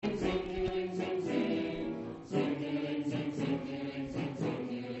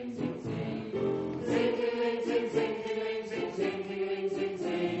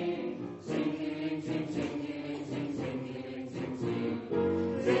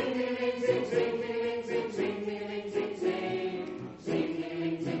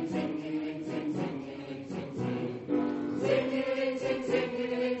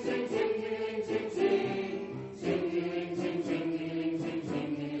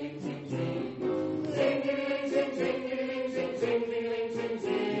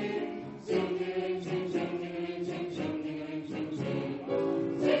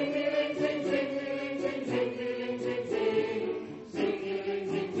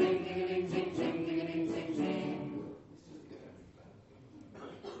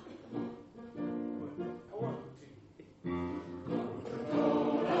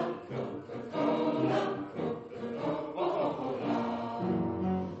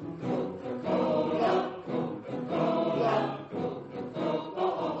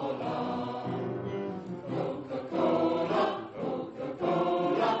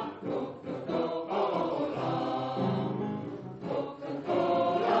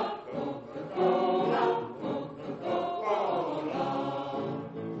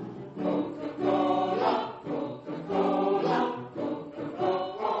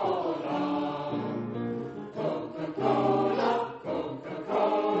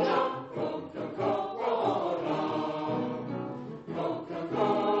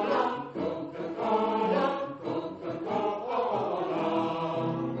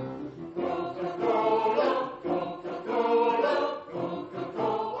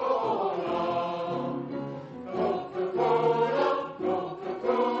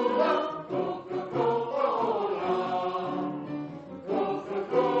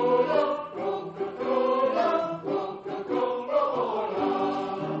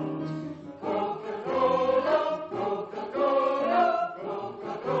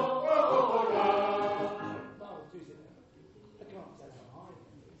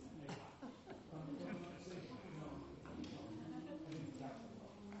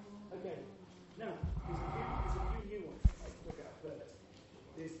Okay. Now, there's a few new ones I'd like to look at first.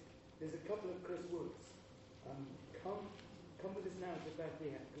 There's a couple of Chris Woods. Come with us now to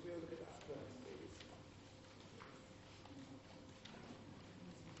Bethlehem. Can we all look at that first, please?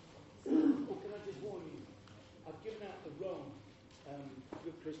 Or can I just warn you? I've given out the wrong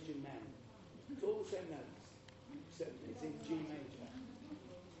Good Christian Man. It's all the same notes, except it's in G major.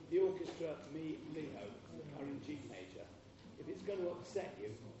 The orchestra, me and Leo, are in G major. If it's going to upset you,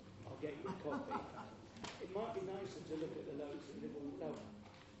 I'll get you a copy. It might be nicer to look at the notes a little lower,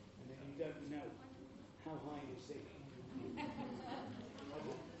 and then you don't know how high you're singing.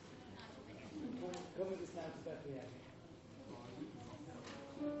 Come with us now to Bethlehem.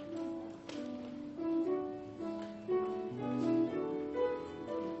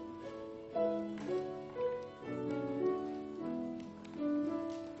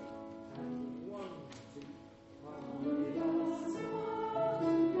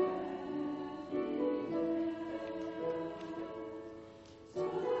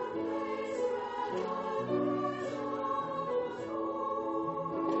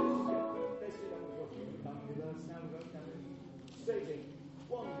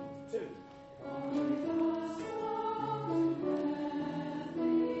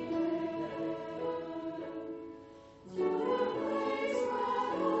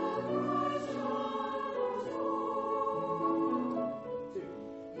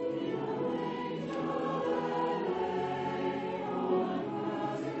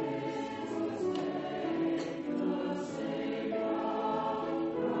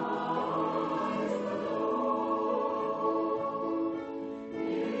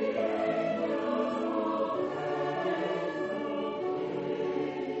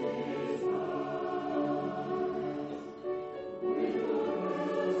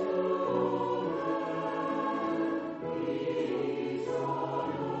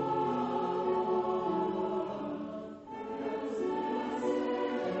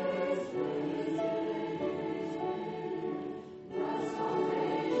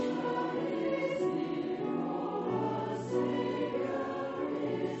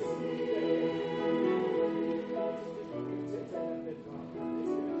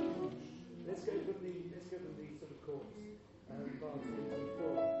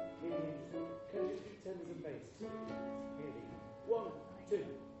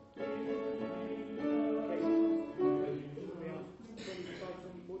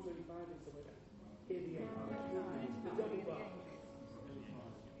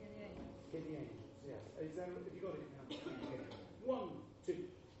 Have you got it now?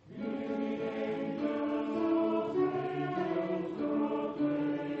 Okay.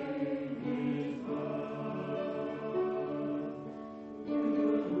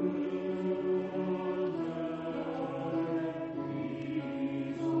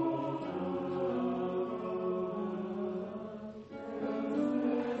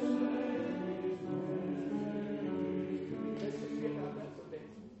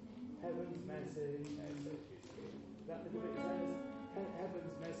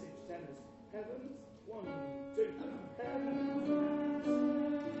 1, 2. Heavens, 1, 2, heavens.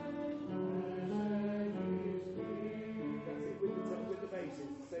 That's it with the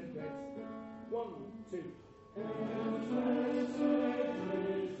basses, same bass. 1, 2.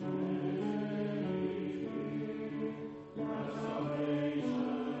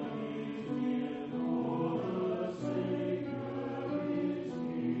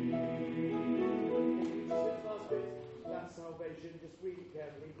 That's salvation. Just read it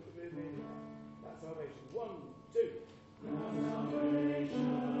carefully. That's salvation. 1, 2.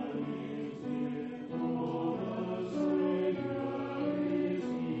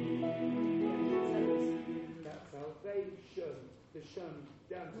 That's salvation. The shun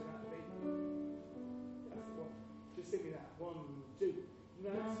down to that beat. That's the one. Just sing me that. 1, 2.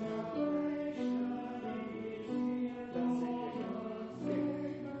 That's salvation. That's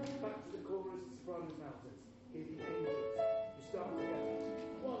it. Back to the chorus, Sopranos Mountains. Hear the angels. You start together.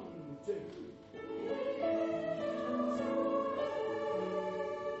 1, 2.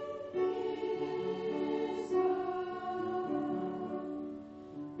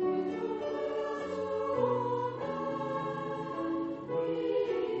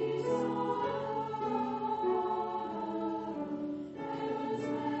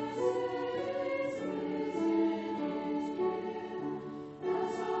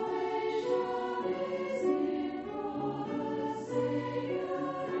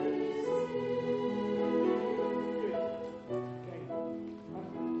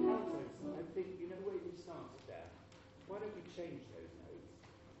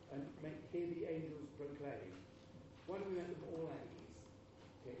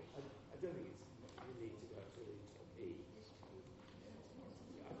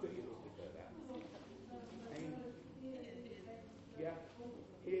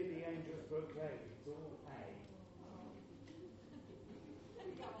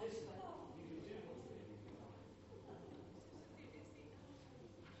 Listen, you can do what's there.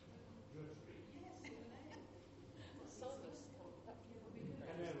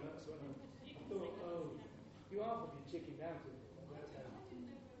 I know, that's what I thought, oh, you are probably chicken out of it.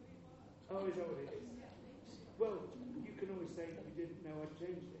 Oh, is that what it is? Well, you can always say you didn't know I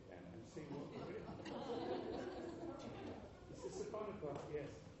changed it then and see what was written. It's the soprano part, yes.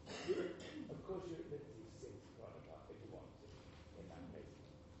 Of course you're at liberty to sing soprano part if you want to, in that case.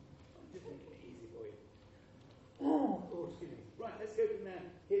 I'm just making it easy for you. Oh, excuse me. Right, let's go from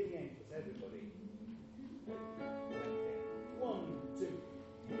there. Hear the angels, everybody. 1, 2.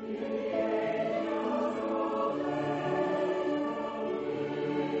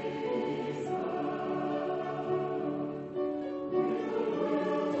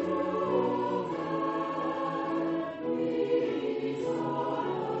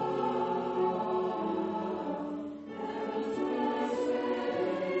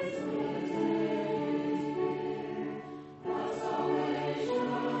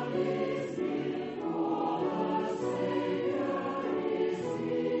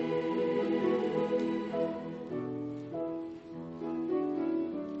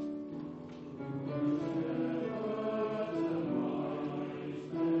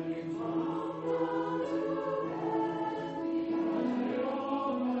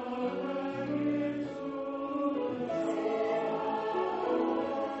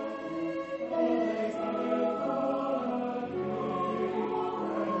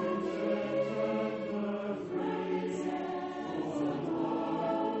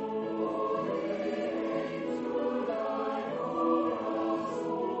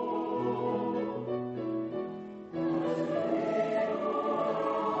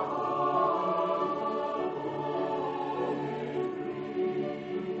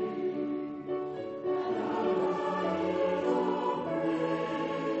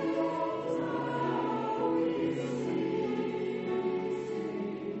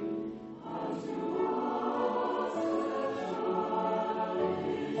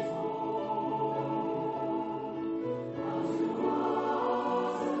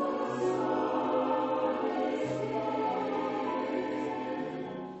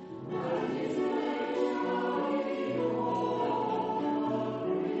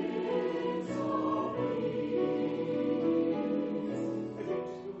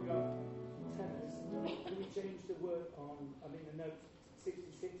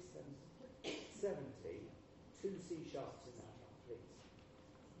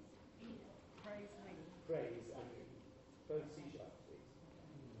 Both C sharp, please.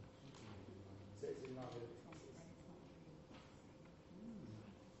 So it's in line with the pieces.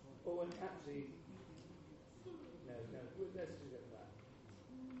 Oh, and actually, no, let's do that.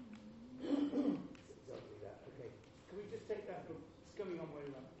 Exactly that. Okay. Can we just take that from, it's coming on way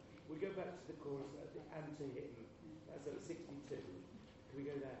around. We go back to the chorus at the anti-hymn. That's at 62. Can we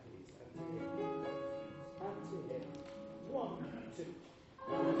go there, please? Anti-hymn. Anti-hymn. 1, 2.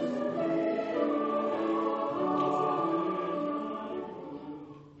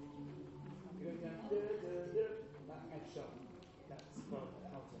 That's from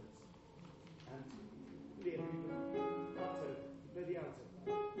altos. And Liam, alto, play the alto.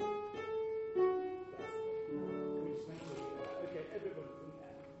 Can we just make sure we do that? Okay, everybody from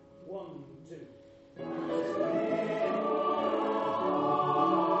there. 1, 2.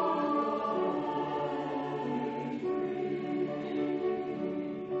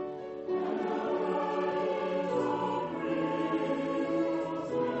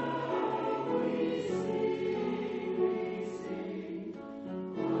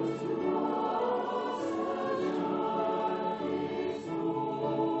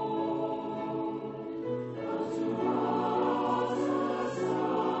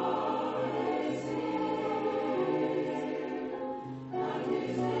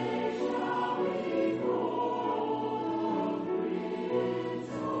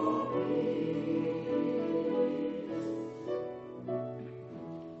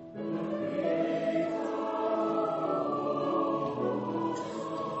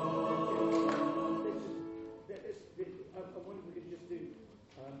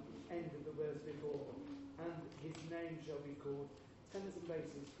 Tenors and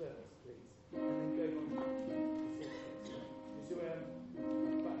basses first, please, and then go on to the sixties. So about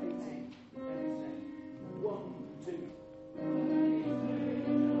 18, and his name. 1, 2.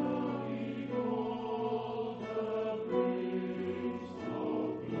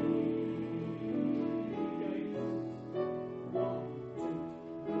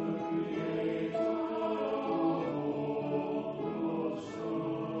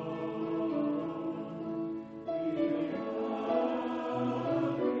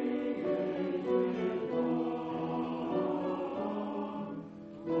 Thank you.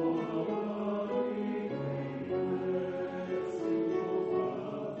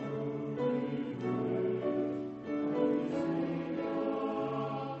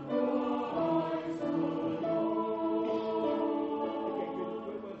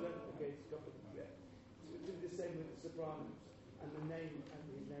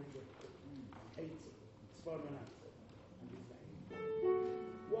 Spider-Man answer and his name.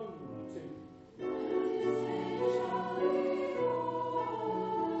 1, 2.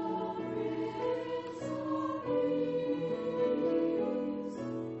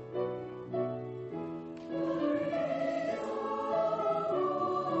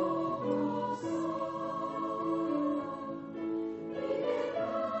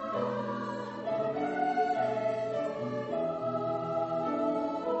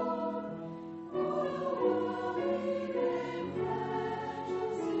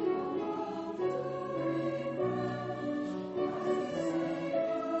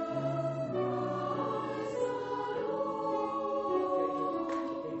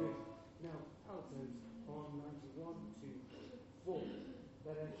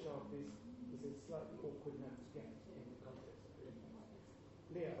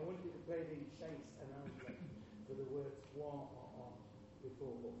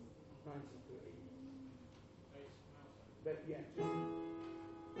 But yeah, just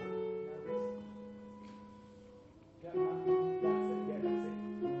now that's it. Yeah, that's it.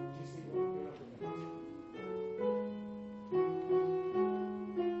 Do you see what you're up against?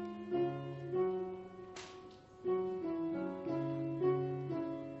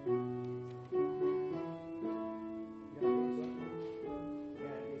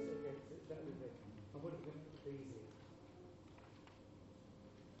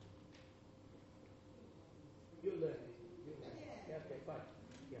 You're learning. Yeah, okay, fine.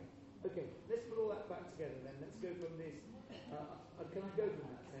 Yeah. Okay, let's put all that back together then. Let's go from this. Can I go from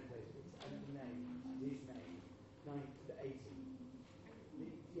that same place? It's and the name, his name, 9 to the 18.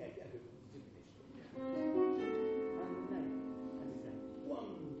 Yeah, good. Diminished. Yeah. And the name, and his name. 1,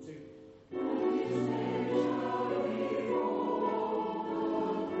 2. His name shall be all the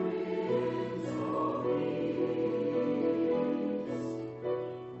Prince of Peace.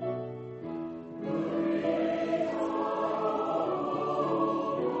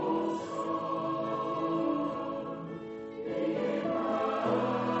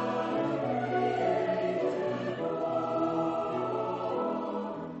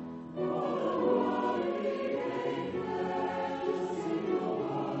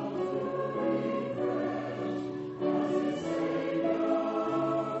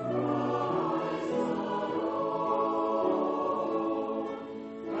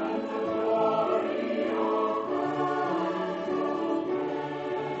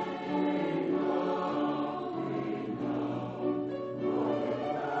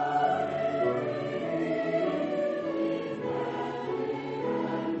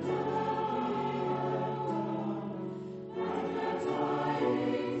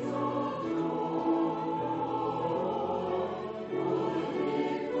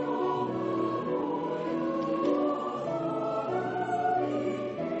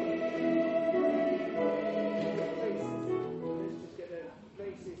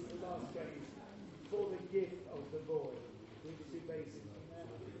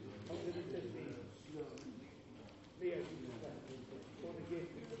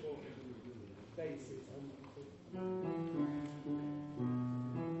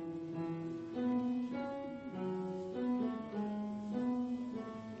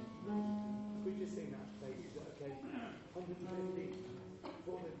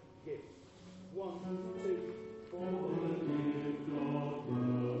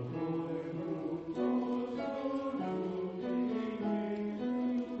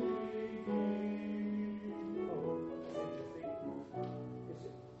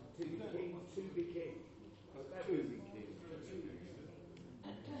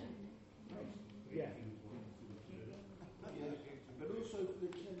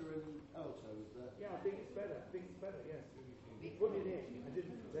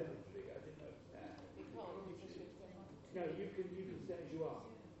 No, you can stay as you are,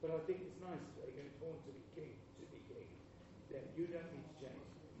 but I think it's nice that you're going to born to be king, then you don't need to change.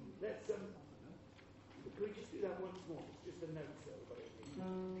 Let's can we just do that once more? It's just a note, so everybody.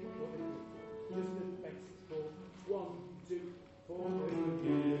 Just the basics for 1, 2, 4.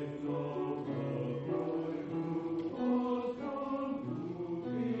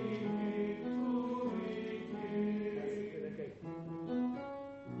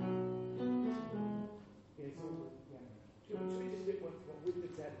 With the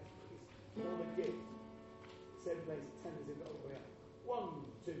tenors, please. On the gift. Same place, tenors in the whole way up. 1,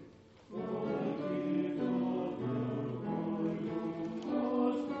 2.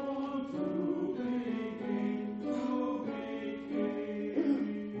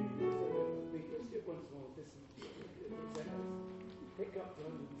 Let's do it once more. Listen, pick up to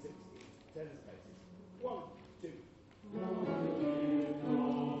 160 tenor spaces. 1, 2.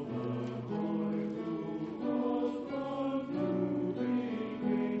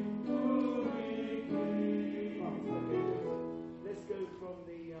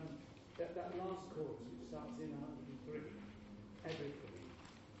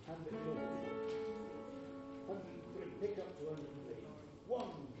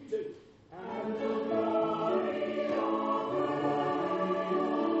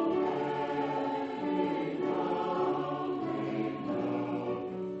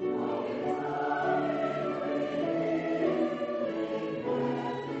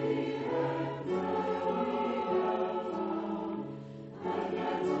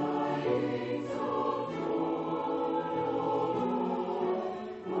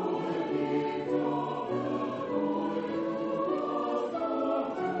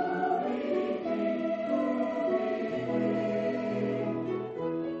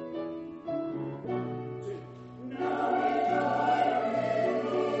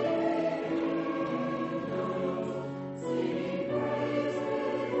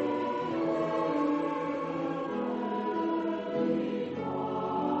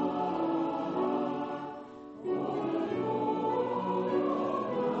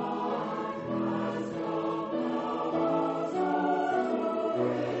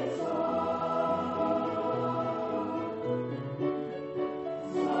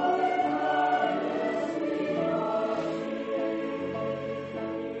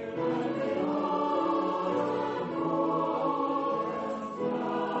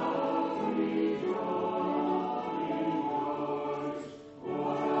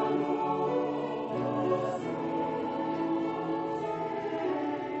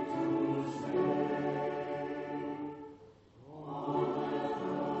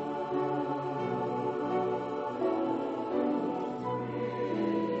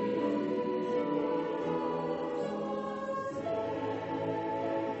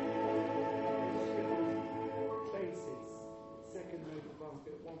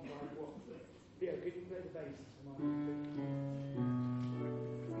 5 what? Leo, could you play the bass for my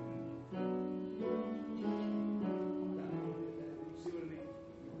see what I mean?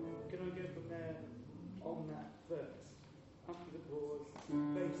 Can I go from there on that first? After the pause,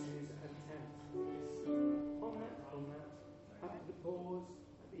 basses and tenths. On that, after the pause,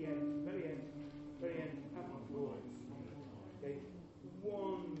 at the end, very end, after the pause. Okay,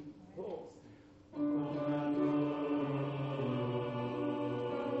 1 pause.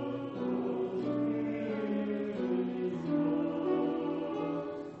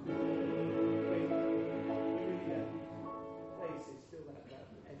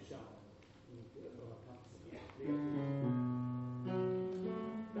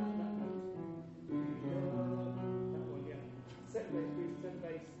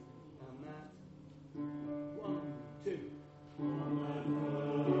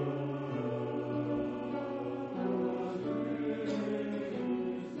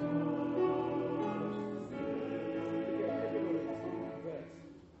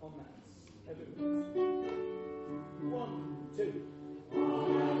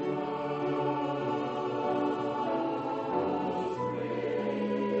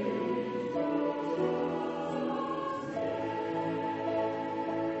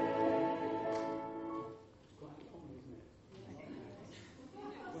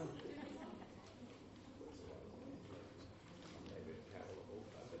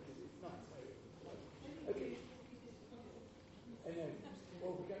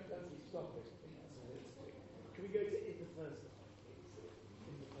 Can we go to in the first line?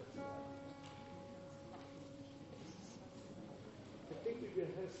 I think we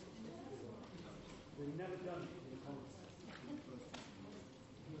rehearsed it. We've never done it in concert.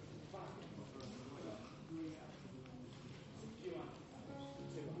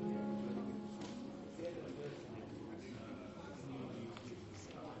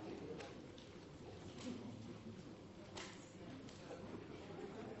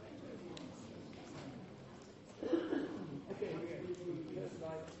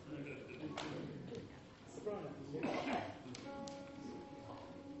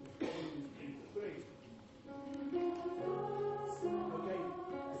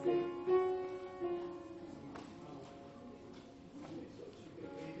 Okay.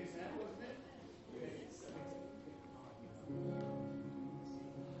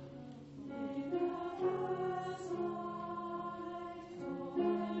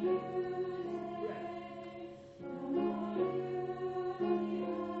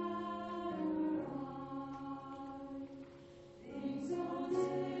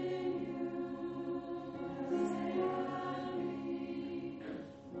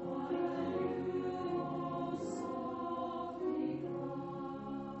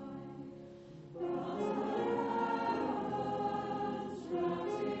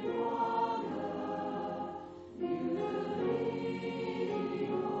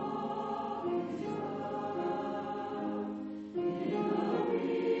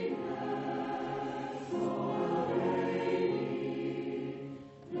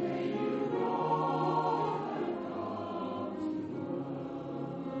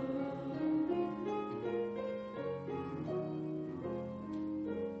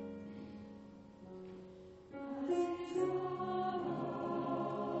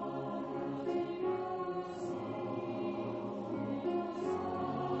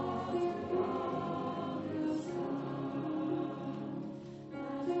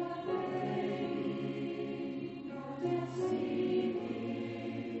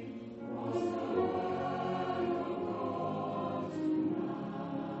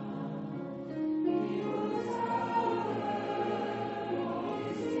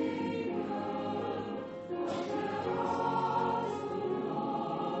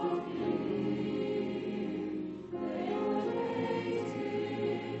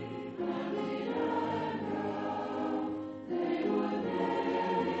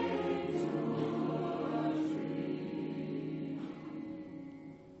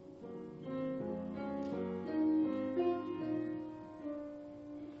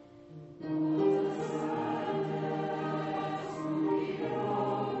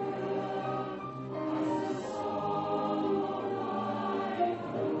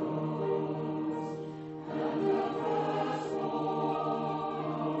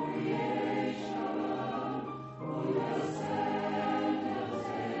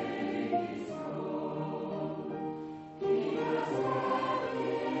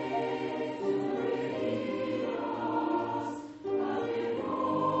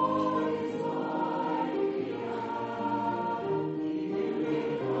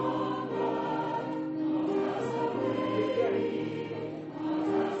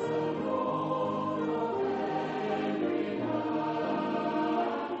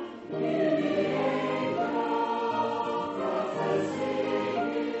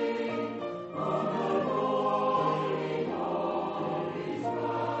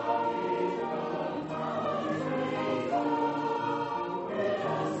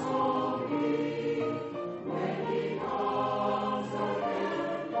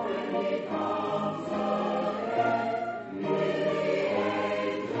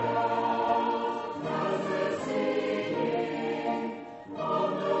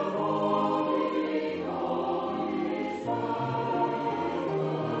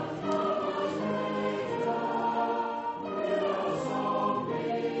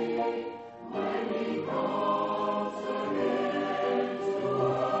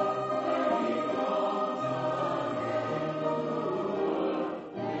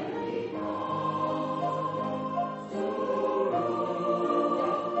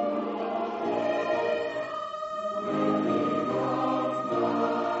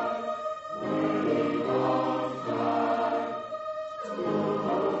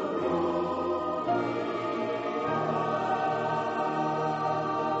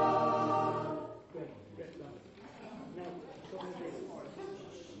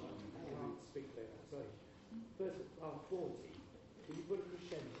 40, can you put a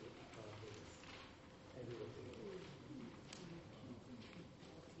crescendo in that bar, please? Everybody.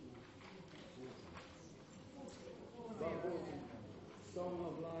 Bar 40, Song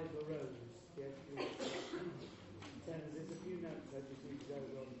of Live Arose. Yes, please. There's a few notes I just need to go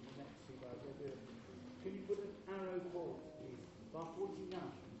on the next few bars. I'll do it. Can you put an arrow forward, please? Bar 49.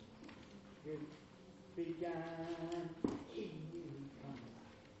 Good. Began in you come.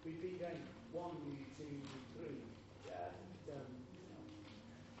 We began 1, 2, 3.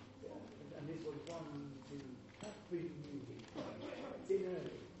 And this was 1, 2. Happy music. It's in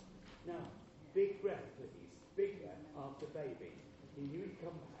early. Now, big breath, please. Big breath after baby. He knew he'd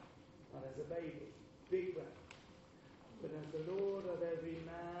come back. But as a baby, big breath. But as the Lord of every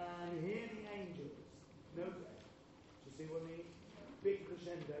man, hear the angels. No breath. Do you see what I mean? Big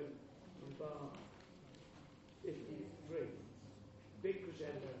crescendo in bar 53. Big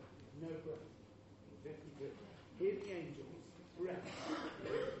crescendo, no breath. 53. Hear the angels, breath.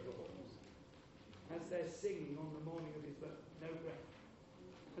 As they're singing on the morning of his birth, no breath.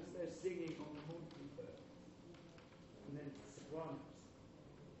 As they're singing on the morning of his birth. And then sopranos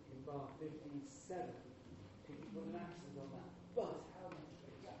in bar 57. Can you put an accent on that? But, how much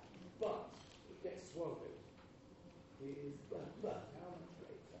later? But, it gets swallowed. It is but, how much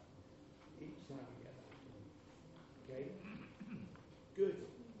later? Each time we get that. Okay?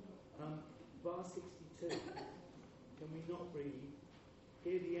 Good. Bar 62. Can we not breathe?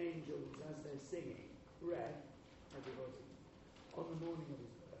 Hear the angels as they're singing. Breath, everybody. On the morning of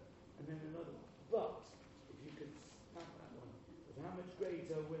his birth. And then another one. But, if you could snap that one. But how much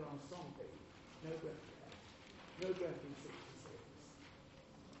greater will our song be? No breath there. No breath in 66.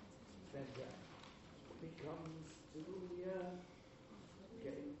 Then breath. He comes to the earth.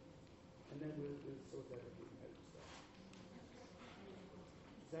 Okay. And then we'll sort out a few notes there.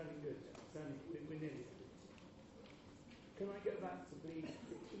 Sounding good now. We're nearly there. Can I go back to the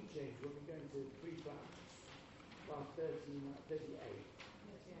key change when we're going to three flats? Bar 38.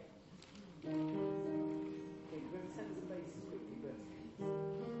 Okay, we're going to tens and basses quickly, but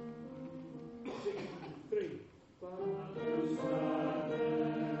 3.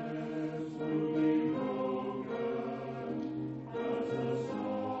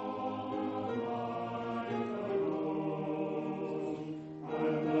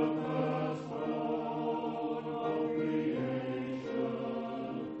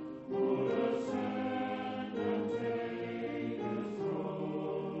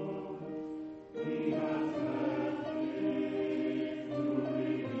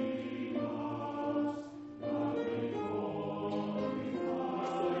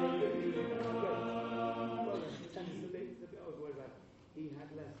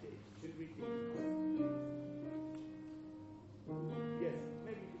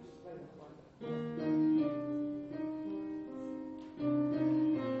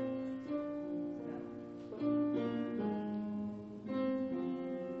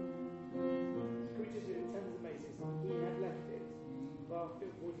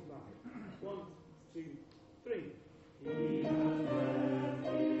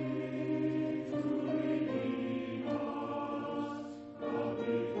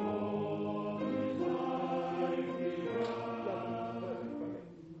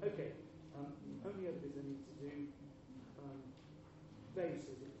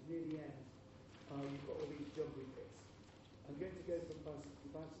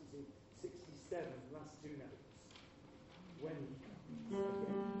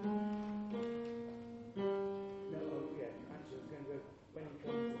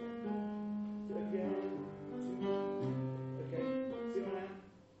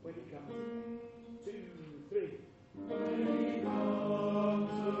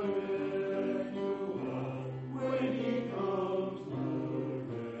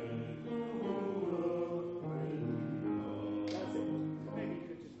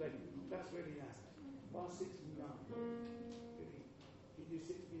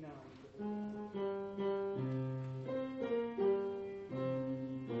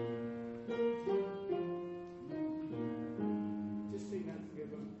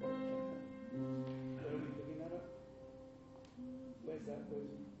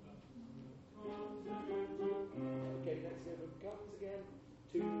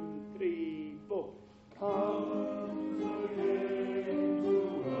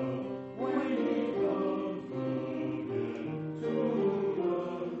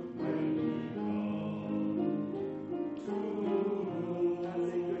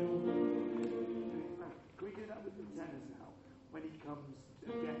 When he comes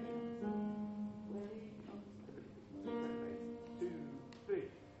again.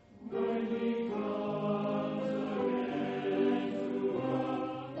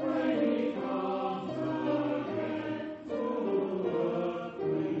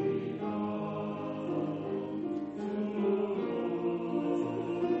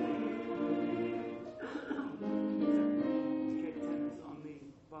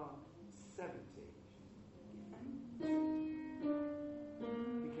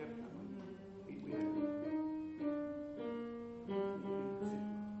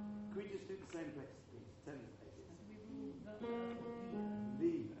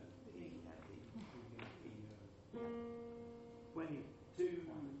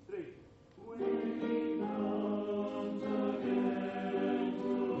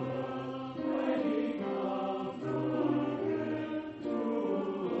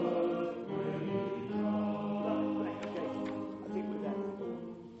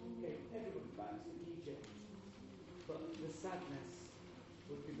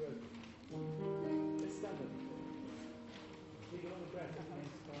 through. Let's stand up. Take a lot of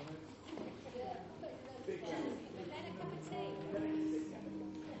breath.